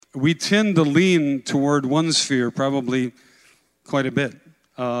we tend to lean toward one sphere probably quite a bit,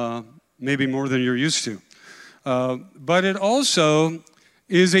 maybe more than you're used to. But it also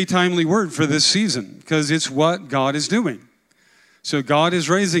is a timely word for this season because it's what God is doing. So God is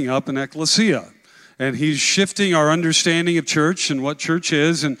raising up an ecclesia, and he's shifting our understanding of church and what church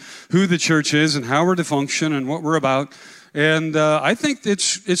is and who the church is and how we're to function and what we're about. And I think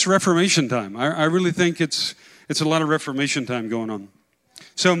it's Reformation time. I really think it's a lot of Reformation time going on.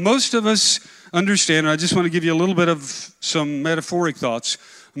 So most of us understand, and I just want to give you a little bit of some metaphoric thoughts.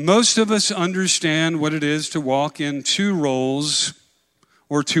 Most of us understand what it is to walk in two roles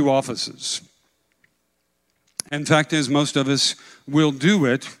or two offices. In fact, as most of us will do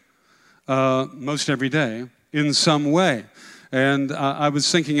it most every day in some way. And I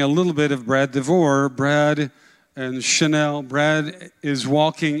was thinking a little bit of Brad DeVore. Brad and Chanel. Brad is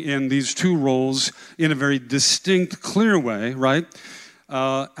walking in these two roles in a very distinct, clear way, right?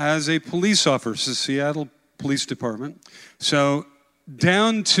 As a police officer, Seattle Police Department. So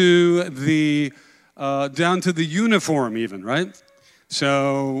down to the uniform even, right?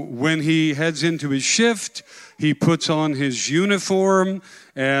 So when he heads into his shift, he puts on his uniform,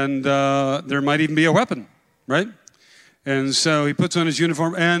 and there might even be a weapon, right? And so he puts on his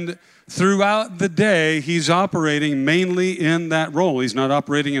uniform, and throughout the day, he's operating mainly in that role. He's not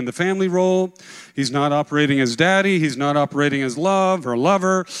operating in the family role. He's not operating as daddy. He's not operating as love or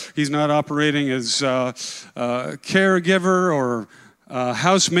lover. He's not operating as caregiver or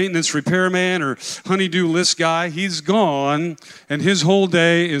house maintenance repairman or honey-do list guy. He's gone, and his whole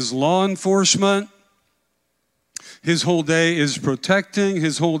day is law enforcement. His whole day is protecting.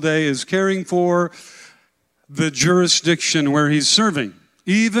 His whole day is caring for the jurisdiction where he's serving,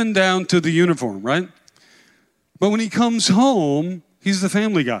 even down to the uniform, right? But when he comes home, he's the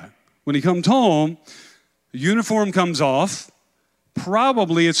family guy. When he comes home, the uniform comes off.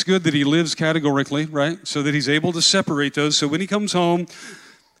 Probably it's good that he lives categorically, right? So that he's able to separate those. So when he comes home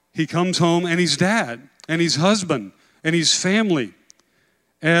and he's dad, and he's husband, and he's family.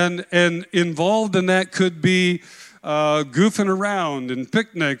 And involved in that could be goofing around and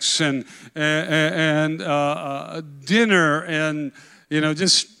picnics and dinner and,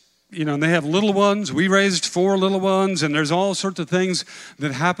 and they have little ones. We raised 4 little ones, and there's all sorts of things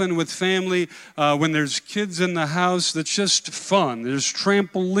that happen with family when there's kids in the house that's just fun. There's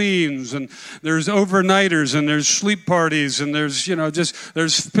trampolines, and there's overnighters, and there's sleep parties, and there's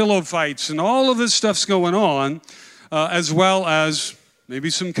pillow fights, and all of this stuff's going on, as well as maybe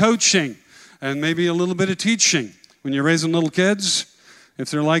some coaching and maybe a little bit of teaching. When you're raising little kids,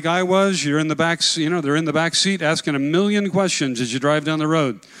 if they're like I was, you're in the back, they're in the back seat asking a million questions as you drive down the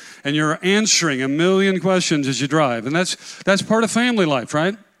road. And you're answering a million questions as you drive. And that's part of family life,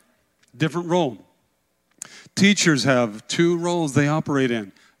 right? Different role. Teachers have 2 roles they operate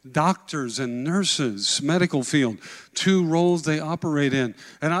in. Doctors and nurses, medical field, 2 roles they operate in.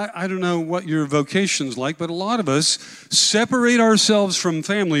 And I don't know what your vocation's like, but a lot of us separate ourselves from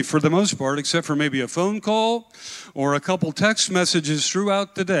family for the most part, except for maybe a phone call or a couple text messages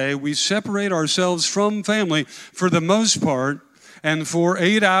throughout the day. We separate ourselves from family for the most part. And for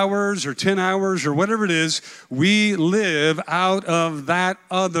 8 hours or 10 hours or whatever it is, we live out of that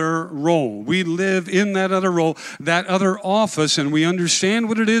other role. We live in that other role, that other office, and we understand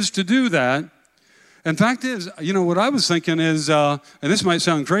what it is to do that. And fact is, what I was thinking is, and this might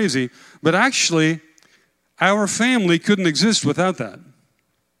sound crazy, but actually, our family couldn't exist without that.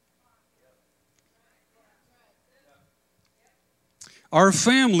 Our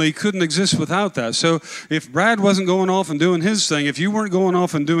family couldn't exist without that. So if Brad wasn't going off and doing his thing, if you weren't going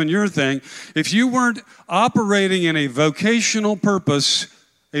off and doing your thing, if you weren't operating in a vocational purpose,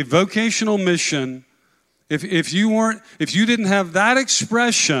 a vocational mission, if you didn't have that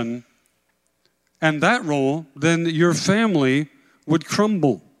expression and that role, then your family would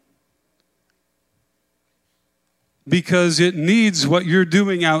crumble. Because it needs what you're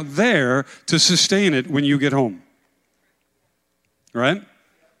doing out there to sustain it when you get home. Right?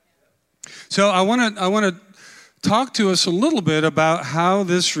 So I want to talk to us a little bit about how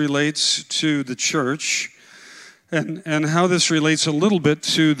this relates to the church and how this relates a little bit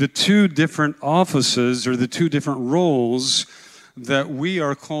to the 2 different offices or the 2 different roles that we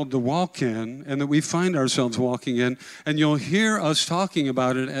are called to walk in and that we find ourselves walking in. And you'll hear us talking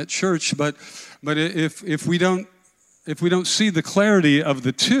about it at church, but if we don't see the clarity of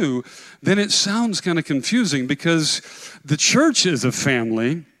the 2, then it sounds kind of confusing because the church is a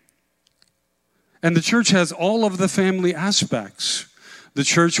family, and the church has all of the family aspects. The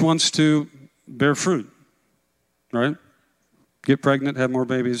church wants to bear fruit, right? Get pregnant, have more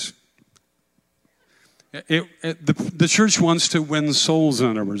babies. The church wants to win souls, in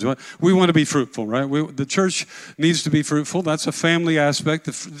other words. We want to be fruitful, right? The church needs to be fruitful. That's a family aspect.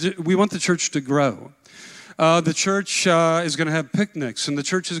 We want the church to grow. The church is going to have picnics, and the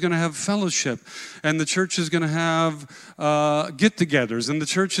church is going to have fellowship, and the church is going to have get-togethers, and the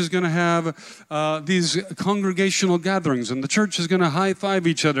church is going to have these congregational gatherings, and the church is going to high-five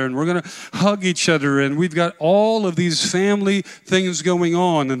each other, and we're going to hug each other, and we've got all of these family things going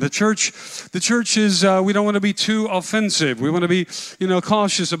on. And the church is, we don't want to be too offensive. We want to be,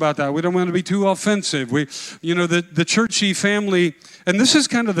 cautious about that. We don't want to be too offensive. The churchy family, and this is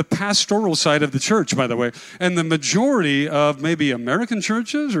kind of the pastoral side of the church, by the way. And the majority of maybe American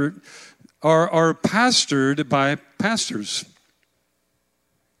churches are pastored by pastors,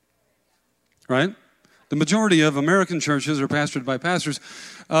 right? The majority of American churches are pastored by pastors.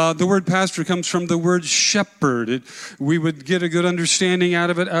 The word pastor comes from the word shepherd. We would get a good understanding out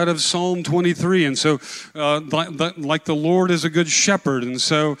of it out of Psalm 23. And so, like the Lord is a good shepherd. And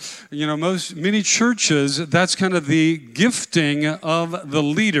so, many churches, that's kind of the gifting of the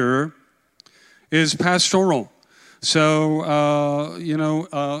leader is pastoral. So,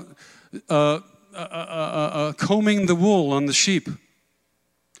 combing the wool on the sheep.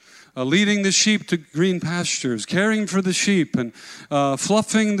 Leading the sheep to green pastures, caring for the sheep, and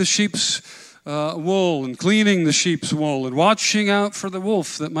fluffing the sheep's wool, and cleaning the sheep's wool, and watching out for the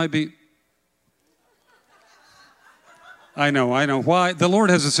wolf that might be... I know. Why? The Lord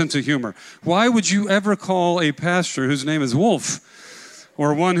has a sense of humor. Why would you ever call a pastor whose name is Wolf,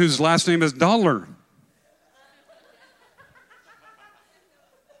 or one whose last name is Dollar?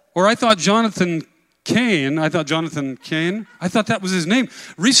 Or I thought Jonathan Cain. I thought that was his name.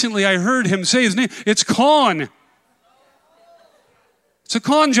 Recently I heard him say his name. It's Con. It's a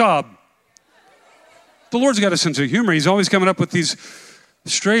con job. The Lord's got a sense of humor. He's always coming up with these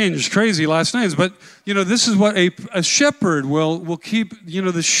strange, crazy last names. But, this is what a shepherd will keep,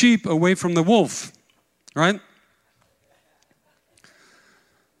 the sheep away from the wolf. Right?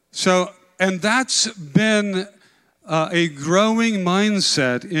 So, and that's been a growing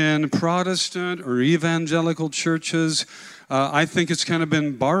mindset in Protestant or evangelical churches. I think it's kind of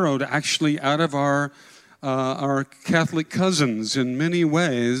been borrowed actually out of our Catholic cousins in many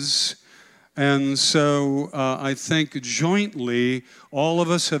ways. And so I think jointly all of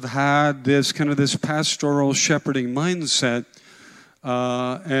us have had this pastoral shepherding mindset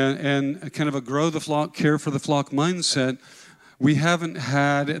and kind of a grow the flock, care for the flock mindset. We haven't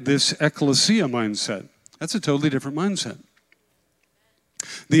had this ecclesia mindset. That's a totally different mindset.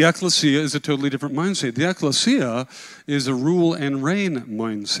 The ecclesia is a totally different mindset. The ecclesia is a rule and reign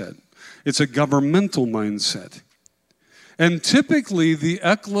mindset. It's a governmental mindset. And typically the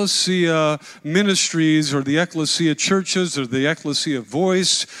ecclesia ministries or the ecclesia churches or the ecclesia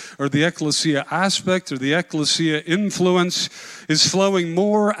voice or the ecclesia aspect or the ecclesia influence is flowing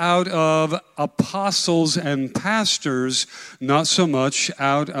more out of apostles and pastors, not so much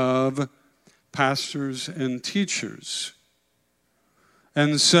out of pastors and teachers.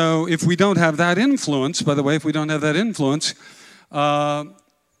 And so if we don't have that influence, by the way,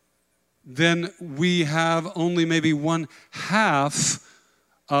 then we have only maybe one half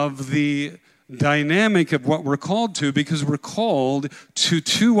of the dynamic of what we're called to, because we're called to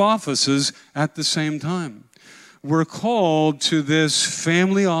two offices at the same time. We're called to this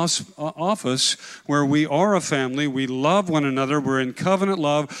family office where we are a family. We love one another. We're in covenant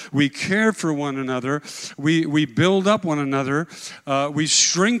love. We care for one another. We build up one another. We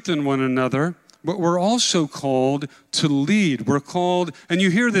strengthen one another. But we're also called to lead. We're called, and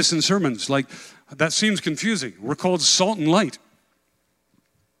you hear this in sermons, like, that seems confusing. We're called salt and light.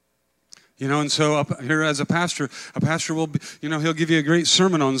 And so up here as a pastor will, he'll give you a great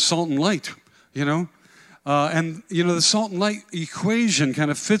sermon on salt and light, And, the salt and light equation kind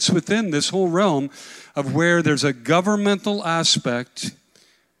of fits within this whole realm of where there's a governmental aspect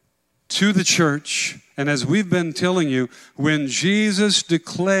to the church. And as we've been telling you, when Jesus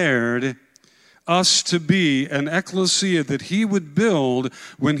declared us to be an ecclesia that he would build,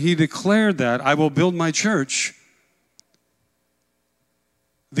 when he declared that, I will build my church,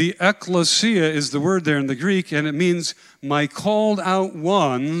 the ecclesia is the word there in the Greek, and it means my called out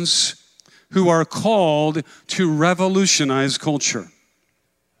ones who are called to revolutionize culture.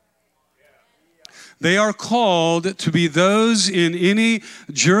 They are called to be those in any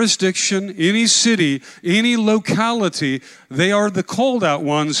jurisdiction, any city, any locality. They are the called out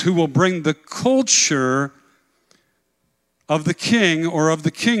ones who will bring the culture of the king or of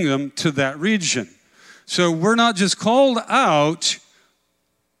the kingdom to that region. So we're not just called out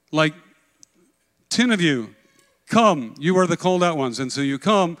like 10 of you. Come, you are the called out ones. And so you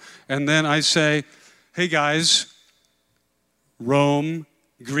come, and then I say, Hey guys, Rome,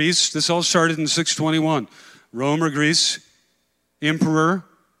 Greece, this all started in 621. Rome or Greece, emperor,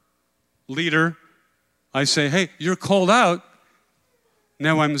 leader, I say, hey, you're called out,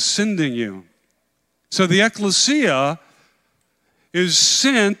 now I'm sending you. So the ecclesia is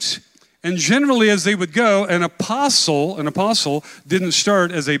sent, and generally as they would go, an apostle didn't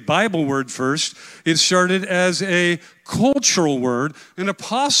start as a Bible word first. It started as a cultural word. An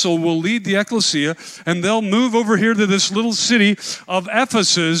apostle will lead the ecclesia, and they'll move over here to this little city of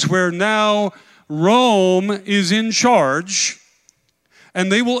Ephesus, where now Rome is in charge.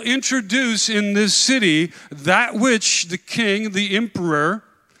 And they will introduce in this city that which the king, the emperor,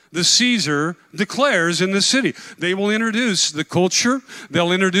 the Caesar declares in the city. They will introduce the culture.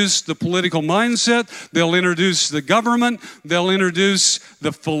 They'll introduce the political mindset. They'll introduce the government. They'll introduce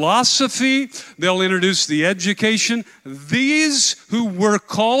the philosophy. They'll introduce the education. These who were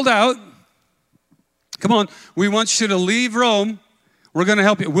called out, come on, we want you to leave Rome. We're going to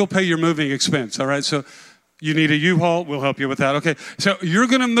help you. We'll pay your moving expense, all right? So you need a U-Haul, we'll help you with that. Okay, so you're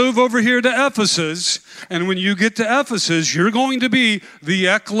going to move over here to Ephesus, and when you get to Ephesus, you're going to be the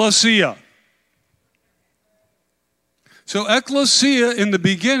ecclesia. So ecclesia in the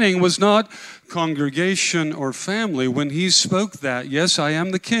beginning was not congregation or family. When he spoke that, yes, I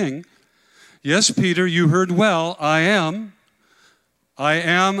am the king. Yes, Peter, you heard well, I am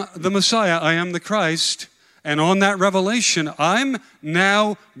the Messiah, I am the Christ. And on that revelation, I'm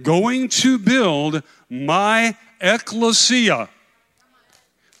now going to build my ecclesia.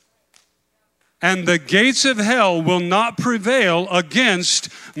 And the gates of hell will not prevail against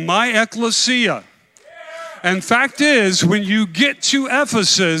my ecclesia. And fact is, when you get to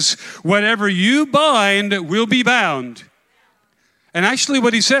Ephesus, whatever you bind will be bound. And actually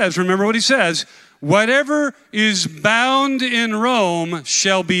what he says, remember what he says, whatever is bound in Rome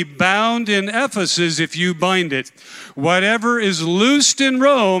shall be bound in Ephesus if you bind it. Whatever is loosed in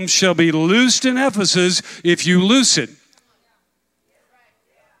Rome shall be loosed in Ephesus if you loose it.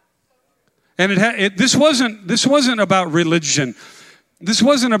 And this wasn't about religion. This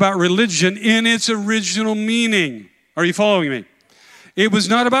wasn't about religion in its original meaning. Are you following me? It was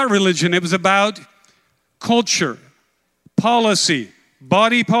not about religion. It was about culture, policy,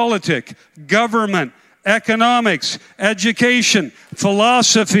 body politic, government, economics, education,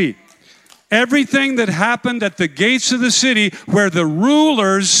 philosophy. Everything that happened at the gates of the city where the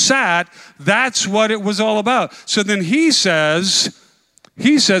rulers sat, that's what it was all about. So then he says,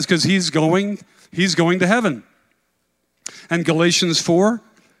 because he's going to heaven. And Galatians 4,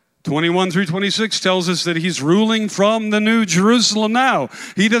 21 through 26 tells us that he's ruling from the New Jerusalem now.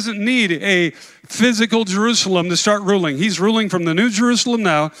 He doesn't need a physical Jerusalem to start ruling. He's ruling from the New Jerusalem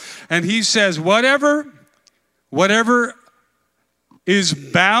now. And he says, whatever is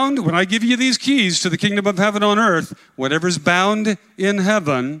bound, when I give you these keys to the kingdom of heaven on earth, whatever's bound in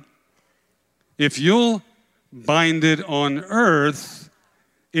heaven, if you'll bind it on earth,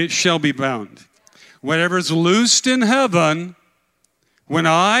 it shall be bound. Whatever's loosed in heaven, when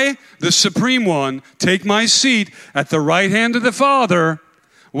I, the Supreme One, take my seat at the right hand of the Father,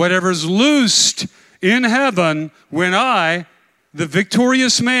 whatever's loosed in heaven, when I, the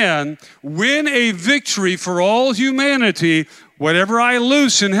victorious man, win a victory for all humanity, whatever I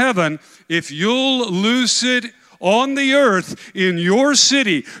loose in heaven, if you'll loose it on the earth, in your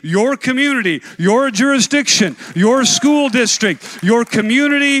city, your community, your jurisdiction, your school district, your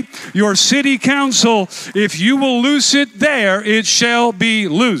community, your city council, if you will loose it there, it shall be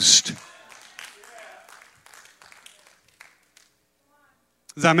loosed.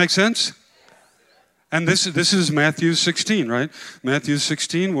 Does that make sense? And this is Matthew 16, right? Matthew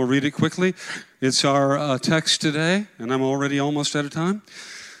 16, we'll read it quickly. It's our text today, and I'm already almost out of time.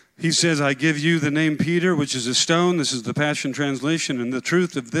 He says, I give you the name Peter, which is a stone. This is the Passion Translation. And the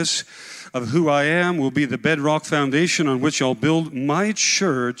truth of who I am, will be the bedrock foundation on which I'll build my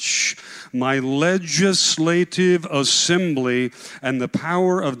church, my legislative assembly, and the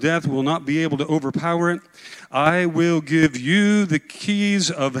power of death will not be able to overpower it. I will give you the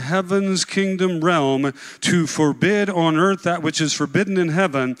keys of heaven's kingdom realm to forbid on earth that which is forbidden in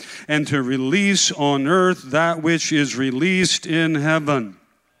heaven, and to release on earth that which is released in heaven.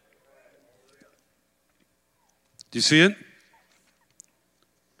 Do you see it?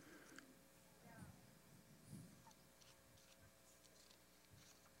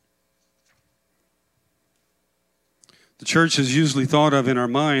 The church is usually thought of in our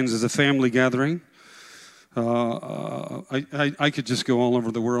minds as a family gathering. I could just go all over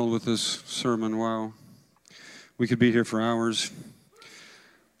the world with this sermon. Wow. We could be here for hours.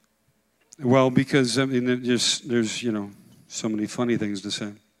 Well, because I mean, there's so many funny things to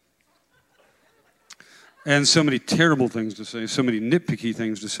say. And so many terrible things to say, so many nitpicky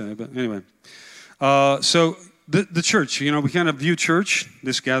things to say. But anyway, so the church, we kind of view church,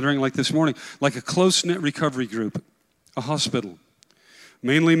 this gathering like this morning, like a close-knit recovery group, a hospital,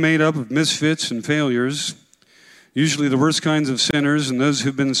 mainly made up of misfits and failures, usually the worst kinds of sinners and those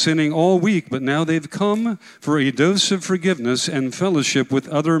who've been sinning all week, but now they've come for a dose of forgiveness and fellowship with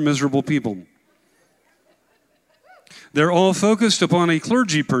other miserable people. They're all focused upon a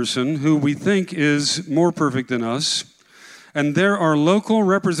clergy person who we think is more perfect than us. And they're our local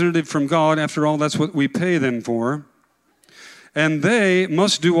representative from God. After all, that's what we pay them for. And they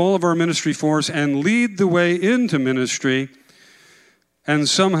must do all of our ministry for us and lead the way into ministry and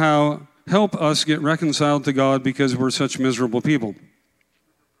somehow help us get reconciled to God because we're such miserable people.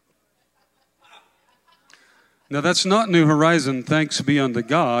 Now, that's not New Horizon, thanks be unto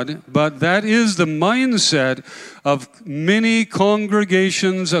God, but that is the mindset of many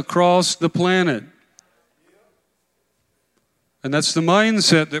congregations across the planet. And that's the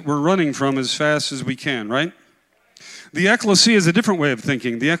mindset that we're running from as fast as we can, right? The ecclesia is a different way of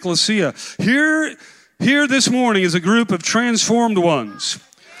thinking. The ecclesia, here this morning is a group of transformed ones,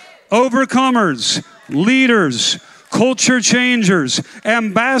 overcomers, leaders, culture changers,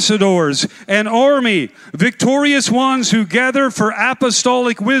 ambassadors, an army, victorious ones who gather for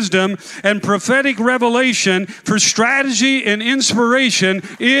apostolic wisdom and prophetic revelation for strategy and inspiration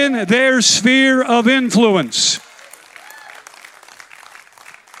in their sphere of influence.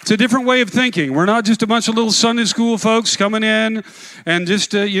 It's a different way of thinking. We're not just a bunch of little Sunday school folks coming in and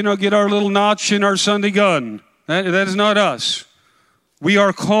just, get our little notch in our Sunday gun. That is not us. We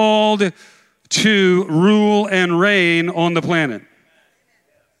are called to rule and reign on the planet.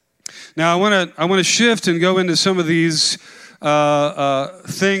 Now, I want to shift and go into some of these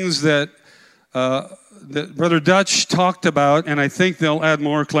things that Brother Dutch talked about, and I think they'll add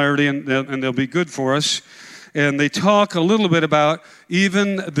more clarity and they'll be good for us. And they talk a little bit about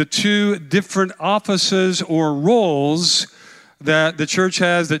even the two different offices or roles that the church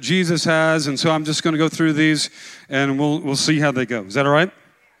has, that Jesus has. And so I'm just going to go through these, and we'll see how they go. Is that all right?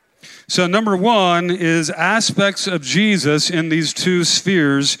 So number one is aspects of Jesus in these two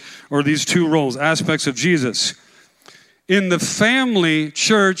spheres, or these two roles, aspects of Jesus. In the family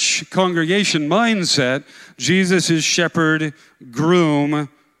church congregation mindset, Jesus is shepherd, groom,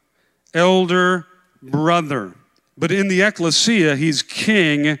 elder, brother. But in the ecclesia, he's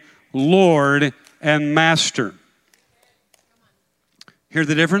king, Lord, and master. Hear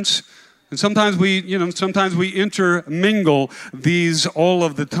the difference? And sometimes we intermingle these all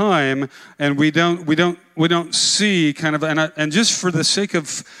of the time, and we don't see kind of, and just for the sake of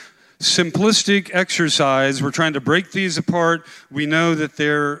simplistic exercise, we're trying to break these apart. We know that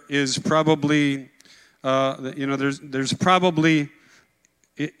there is probably, there's probably,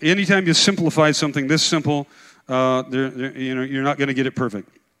 anytime you simplify something this simple, you're not going to get it perfect.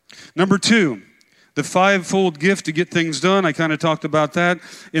 Number two, the fivefold gift to get things done. I kind of talked about that.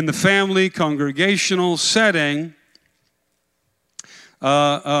 In the family, congregational setting,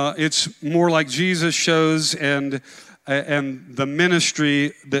 it's more like Jesus shows, and the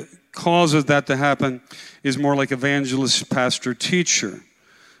ministry that causes that to happen is more like evangelist, pastor, teacher.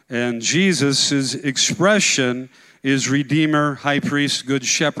 And Jesus' expression is Redeemer, High Priest, Good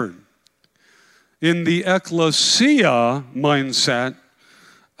Shepherd. In the ecclesia mindset,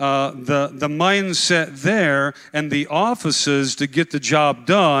 the mindset there and the offices to get the job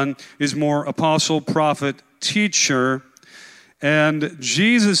done is more apostle, prophet, teacher. And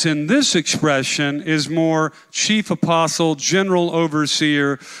Jesus in this expression is more chief apostle, general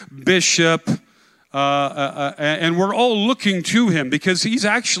overseer, bishop, and we're all looking to him because he's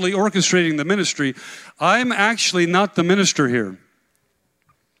actually orchestrating the ministry. I'm actually not the minister here.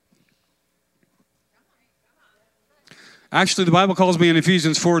 Actually, the Bible calls me in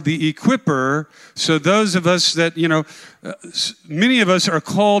Ephesians 4 the equipper. So those of us that, many of us are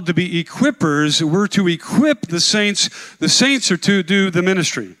called to be equippers. We're to equip the saints. The saints are to do the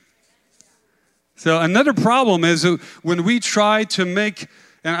ministry. So another problem is when we try to make,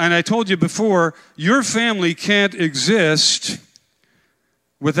 and I told you before, your family can't exist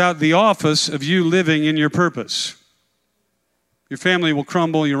without the office of you living in your purpose. Your family will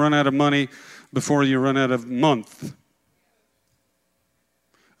crumble. You run out of money before you run out of month.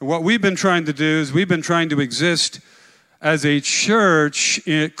 What we've been trying to do is we've been trying to exist as a church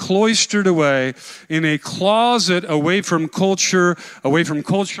cloistered away in a closet away from culture, away from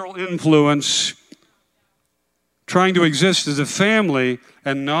cultural influence, trying to exist as a family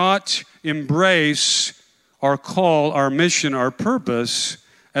and not embrace our call, our mission, our purpose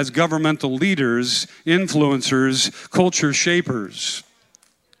as governmental leaders, influencers, culture shapers.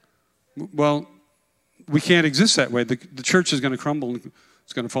 Well, we can't exist that way. The church is going to crumble.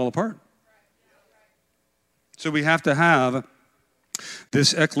 It's going to fall apart. So we have to have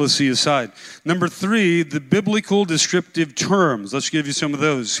this ecclesia side. Number 3, the biblical descriptive terms. Let's give you some of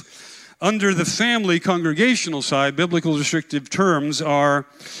those. Under the family congregational side, biblical descriptive terms are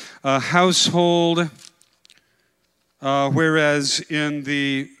household, whereas in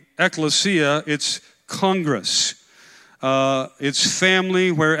the ecclesia, it's congress. It's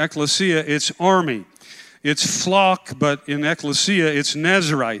family, where ecclesia, it's army. It's flock, but in ecclesia, it's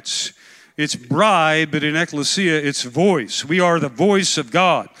Nazarites. It's bride, but in ecclesia, it's voice. We are the voice of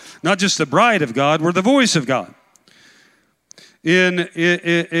God. Not just the bride of God, we're the voice of God. In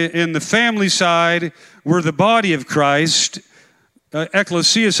the family side, we're the body of Christ.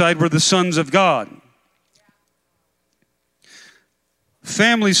 Ecclesia side, we're the sons of God.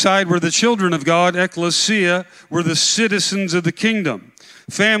 Family side, we're the children of God. Ecclesia, we're the citizens of the kingdom.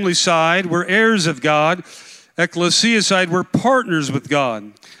 Family side, we're heirs of God. Ecclesia side, we're partners with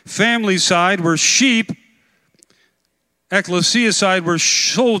God. Family side, we're sheep. Ecclesia side, we're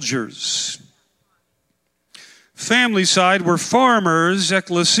soldiers. Family side, we're farmers.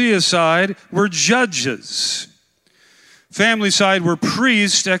 Ecclesia side, we're judges. Family side, we're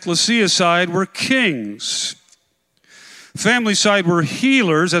priests. Ecclesia side, we're kings. Family side, we're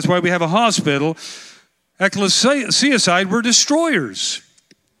healers. That's why we have a hospital. Ecclesia side, we're destroyers.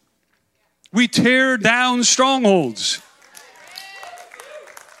 We tear down strongholds.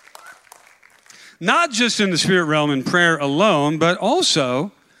 Not just in the spirit realm in prayer alone, but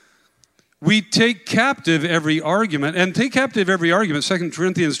also we take captive every argument. And take captive every argument, 2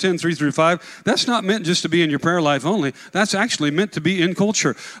 Corinthians 10, 3 through 5, that's not meant just to be in your prayer life only. That's actually meant to be in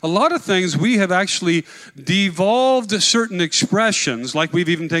culture. A lot of things we have actually devolved certain expressions, like we've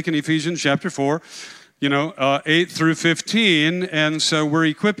even taken Ephesians chapter 4, 8 through 15, and so we're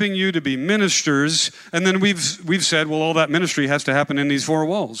equipping you to be ministers, and then we've said, well, all that ministry has to happen in these 4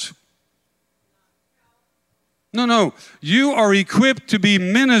 walls. No. You are equipped to be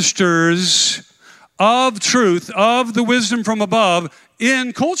ministers of truth, of the wisdom from above,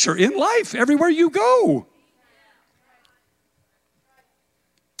 in culture, in life, everywhere you go.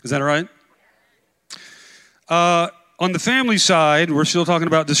 Is that all right? On the family side, we're still talking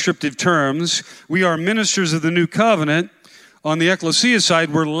about descriptive terms. We are ministers of the new covenant. On the ecclesia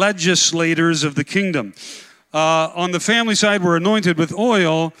side, we're legislators of the kingdom. On the family side, we're anointed with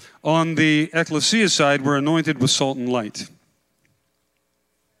oil. On the ecclesia side, we're anointed with salt and light.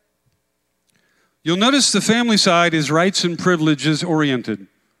 You'll notice the family side is rights and privileges oriented.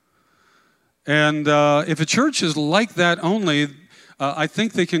 And if a church is like that only, I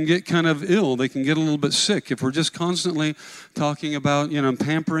think they can get kind of ill. They can get a little bit sick if we're just constantly talking about,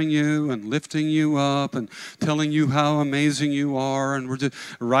 pampering you and lifting you up and telling you how amazing you are, and we're just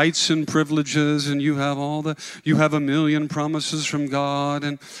rights and privileges, and you have a million promises from God,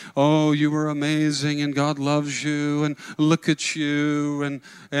 and oh, you are amazing, and God loves you, and look at you, and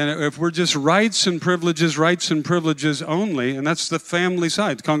if we're just rights and privileges only, and that's the family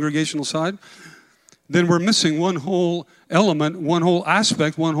side, congregational side, then we're missing one whole element, one whole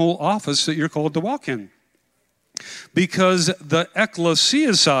aspect, one whole office that you're called to walk in. Because the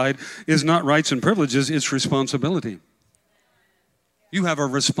ecclesia side is not rights and privileges, it's responsibility. You have a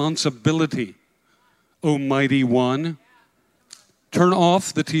responsibility, O mighty one. Turn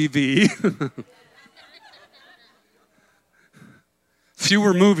off the TV.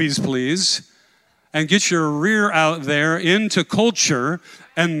 Fewer movies, please. And get your rear out there into culture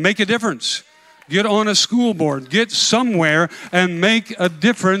and make a difference. Get on a school board. Get somewhere and make a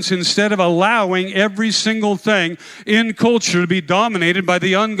difference instead of allowing every single thing in culture to be dominated by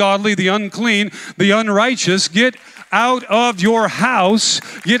the ungodly, the unclean, the unrighteous. Get out of your house,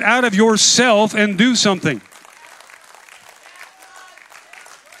 get out of yourself, and do something.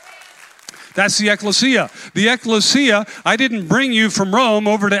 That's the ecclesia. The ecclesia, I didn't bring you from Rome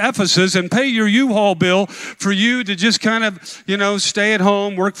over to Ephesus and pay your U-Haul bill for you to just kind of, stay at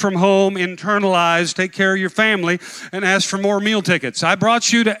home, work from home, internalize, take care of your family, and ask for more meal tickets. I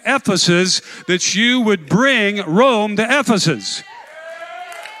brought you to Ephesus that you would bring Rome to Ephesus.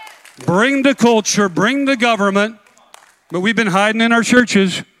 Bring the culture, bring the government, but we've been hiding in our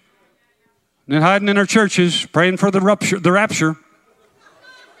churches. Praying for the rapture.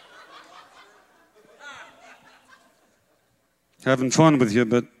 Having fun with you,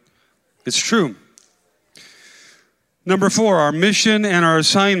 but it's true. Number 4, our mission and our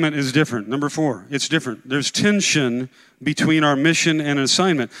assignment is different. Number 4, it's different. There's tension between our mission and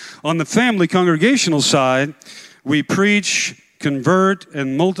assignment. On the family congregational side, we preach, convert,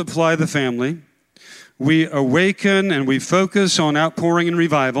 and multiply the family. We awaken and we focus on outpouring and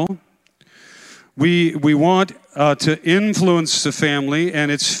revival. We want to influence the family, and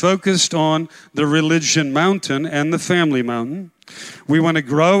it's focused on the religion mountain and the family mountain. We want to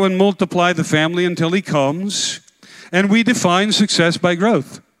grow and multiply the family until he comes, and we define success by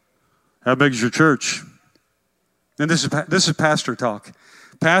growth. How big is your church? And this is pastor talk.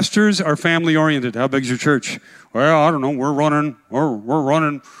 Pastors are family oriented. How big is your church? Well, I don't know. We're running,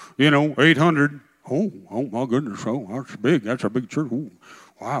 800. Oh my goodness. Oh, that's big. That's a big church. Oh,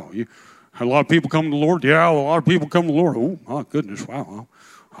 wow. A lot of people come to the Lord. Yeah, a lot of people come to the Lord. Oh my goodness. Wow.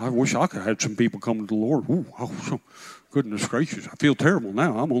 I wish I could have had some people come to the Lord. Oh, goodness gracious. I feel terrible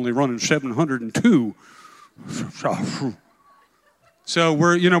now. I'm only running 702. So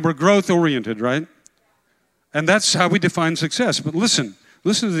we're growth oriented, right? And that's how we define success. But listen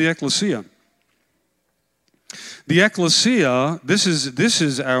to the ecclesia. The ecclesia,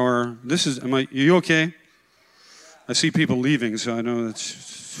 you okay? I see people leaving, so I know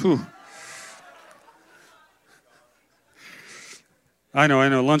that's, whew. I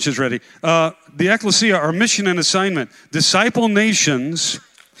know, lunch is ready. The ecclesia, our mission and assignment, disciple nations,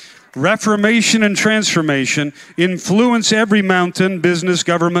 reformation and transformation, influence every mountain, business,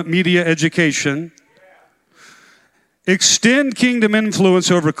 government, media, education, extend kingdom influence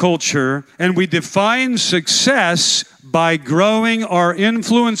over culture, and we define success by growing our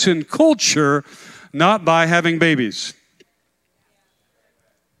influence in culture, not by having babies.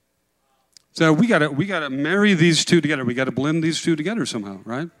 So we gotta marry these two together. We gotta blend these two together somehow,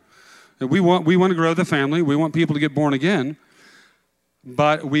 right? We want to grow the family. We want people to get born again,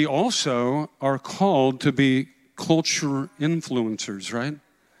 but we also are called to be culture influencers, right?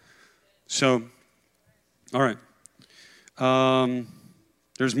 So, all right.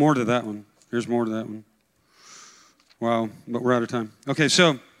 There's more to that one. Wow, but we're out of time. Okay,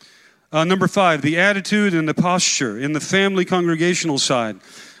 so number 5, the attitude and the posture in the family congregational side.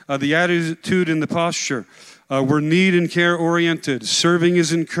 The attitude and the posture. We're need and care oriented. Serving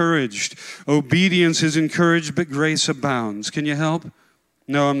is encouraged. Obedience is encouraged, but grace abounds. Can you help?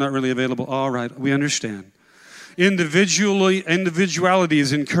 No, I'm not really available. All right, we understand. Individuality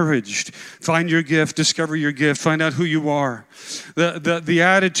is encouraged. Find your gift, discover your gift, find out who you are. The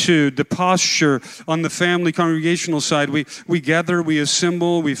attitude, the posture on the family congregational side, we gather, we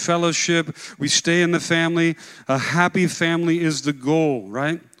assemble, we fellowship, we stay in the family. A happy family is the goal,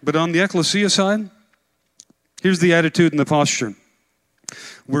 right? But on the ecclesia side, here's the attitude and the posture.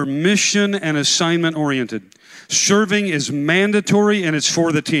 We're mission and assignment oriented. Serving is mandatory and it's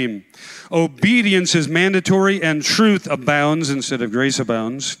for the team. Obedience is mandatory and truth abounds instead of grace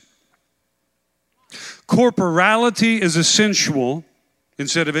abounds. Corporality is essential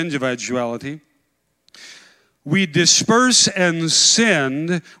instead of individuality. We disperse and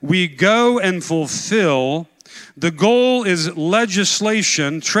send. We go and fulfill. The goal is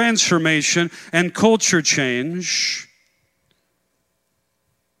legislation, transformation, and culture change.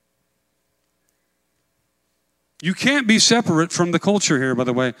 You can't be separate from the culture here, by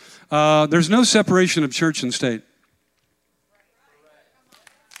the way. There's no separation of church and state.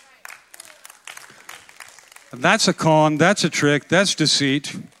 That's a con, that's a trick, that's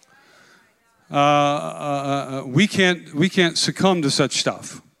deceit. We can't succumb to such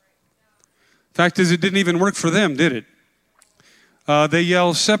stuff. Fact is, it didn't even work for them, did it? They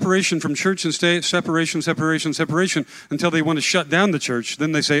yell separation from church and state, separation, separation, separation, until they want to shut down the church.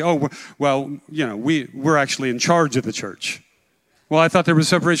 Then they say, oh, well, we're actually in charge of the church. Well, I thought there was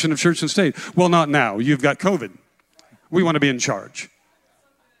separation of church and state. Well, not now. You've got COVID. We want to be in charge.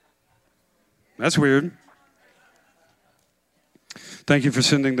 That's weird. Thank you for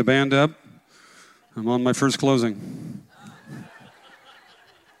sending the band up. I'm on my first closing.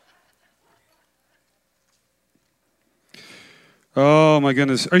 Oh, my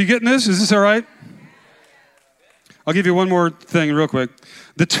goodness. Are you getting this? Is this all right? I'll give you one more thing real quick.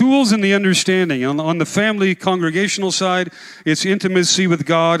 The tools and the understanding. On the family congregational side, it's intimacy with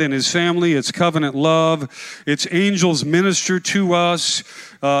God and His family. It's covenant love. It's angels minister to us.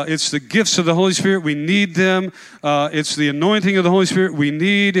 It's the gifts of the Holy Spirit. We need them. It's the anointing of the Holy Spirit. We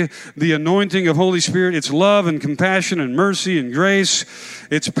need the anointing of Holy Spirit. It's love and compassion and mercy and grace.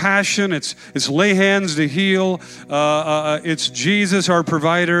 It's passion. It's lay hands to heal. It's Jesus, our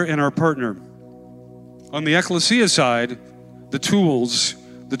provider and our partner. On the ecclesia side, the tools,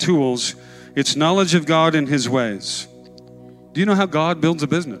 it's knowledge of God and His ways. Do you know how God builds a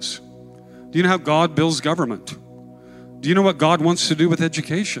business? Do you know how God builds government? Do you know what God wants to do with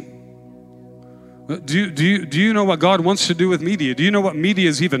education? Do you know what God wants to do with media? Do you know what media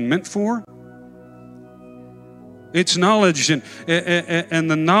is even meant for? It's knowledge and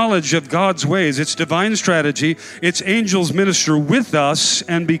the knowledge of God's ways. It's divine strategy. It's angels minister with us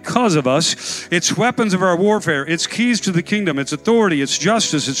and because of us. It's weapons of our warfare. It's keys to the kingdom. It's authority. It's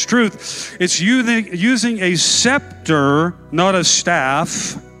justice. It's truth. It's using a scepter, not a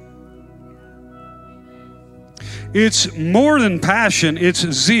staff. It's more than passion. It's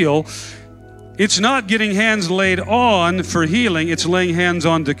zeal. It's not getting hands laid on for healing. It's laying hands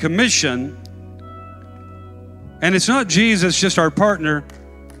on to commission. And it's not Jesus, just our partner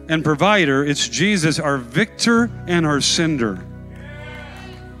and provider. It's Jesus, our victor and our sender.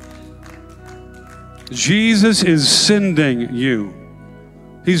 Jesus is sending you.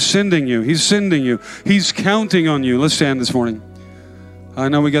 He's sending you. He's sending you. He's counting on you. Let's stand this morning. I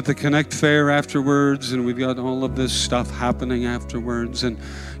know we got the Connect Fair afterwards, and we've got all of this stuff happening afterwards, and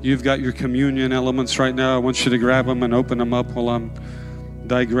you've got your communion elements right now. I want you to grab them and open them up while I'm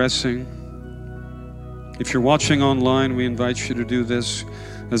digressing. If you're watching online, we invite you to do this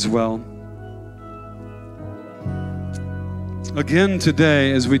as well. Again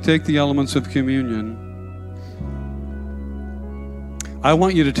today, as we take the elements of communion, I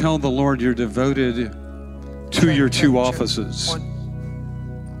want you to tell the Lord you're devoted to your two offices.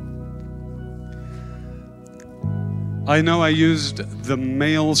 I know I used the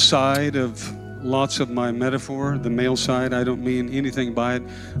male side of lots of my metaphor, the male side. I don't mean anything by it.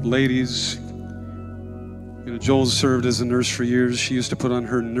 Ladies, you know, Joel served as a nurse for years. She used to put on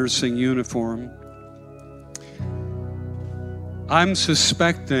her nursing uniform. I'm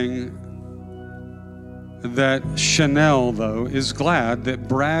suspecting that Chanel, though, is glad that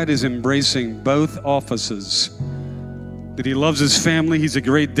Brad is embracing both offices. That he loves his family. He's a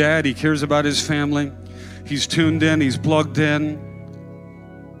great dad. He cares about his family. He's tuned in. He's plugged in.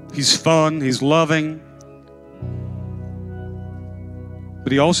 He's fun. He's loving.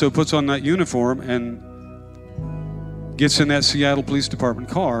 But he also puts on that uniform and gets in that Seattle Police Department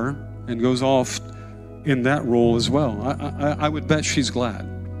car and goes off in that role as well. I would bet she's glad.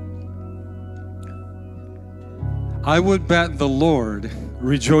 I would bet the Lord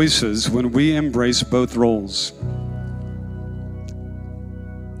rejoices when we embrace both roles.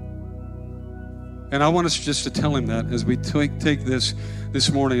 And I want us just to tell him that as we take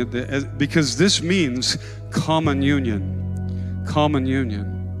this morning, because this means common union. Common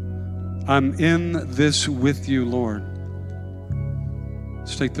union. I'm in this with you, Lord.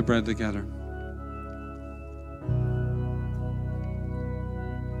 Let's take the bread together.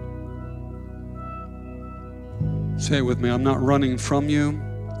 Say it with me. I'm not running from you.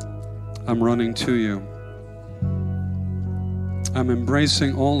 I'm running to you. I'm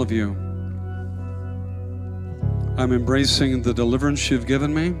embracing all of you. I'm embracing the deliverance you've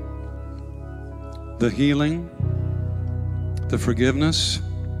given me, the healing, the forgiveness,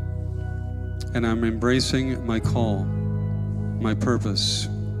 and I'm embracing my call, my purpose,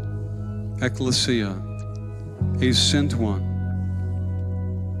 ecclesia, a sent one,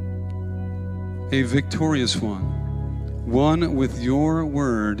 a victorious one with your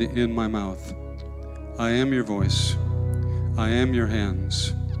word in my mouth. I am your voice. I am your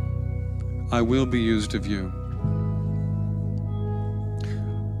hands. I will be used of you.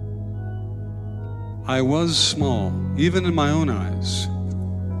 I was small, even in my own eyes,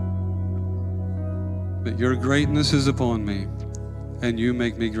 but your greatness is upon me, and you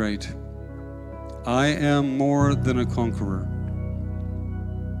make me great. I am more than a conqueror,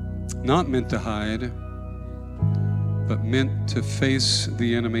 not meant to hide, but meant to face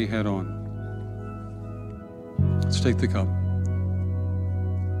the enemy head on. Let's take the cup.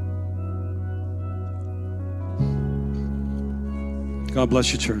 God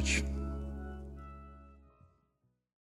bless you, church.